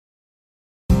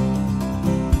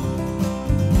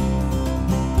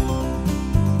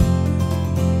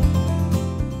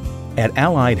At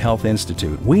Allied Health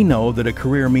Institute, we know that a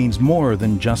career means more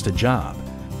than just a job.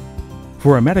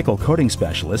 For a medical coding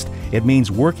specialist, it means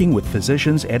working with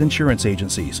physicians and insurance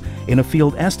agencies in a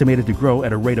field estimated to grow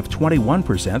at a rate of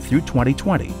 21% through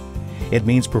 2020. It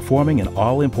means performing an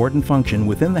all-important function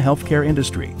within the healthcare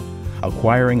industry,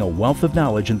 acquiring a wealth of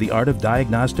knowledge in the art of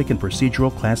diagnostic and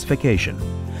procedural classification,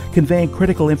 conveying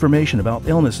critical information about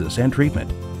illnesses and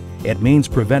treatment. It means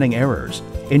preventing errors,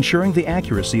 ensuring the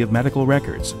accuracy of medical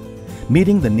records,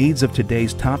 meeting the needs of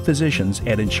today's top physicians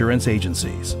and insurance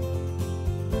agencies.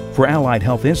 For Allied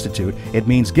Health Institute, it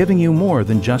means giving you more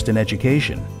than just an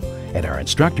education, and our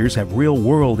instructors have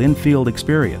real-world in-field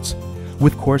experience.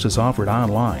 With courses offered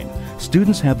online,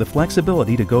 students have the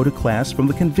flexibility to go to class from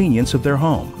the convenience of their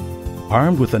home.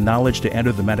 Armed with the knowledge to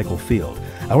enter the medical field,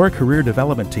 our career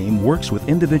development team works with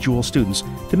individual students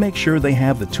to make sure they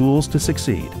have the tools to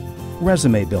succeed.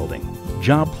 Resume building,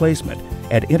 job placement,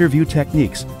 and interview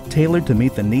techniques tailored to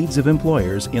meet the needs of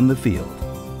employers in the field.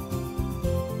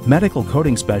 Medical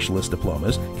coding specialist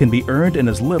diplomas can be earned in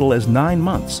as little as 9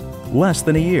 months, less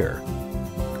than a year.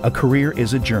 A career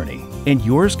is a journey, and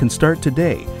yours can start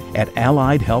today at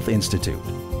Allied Health Institute.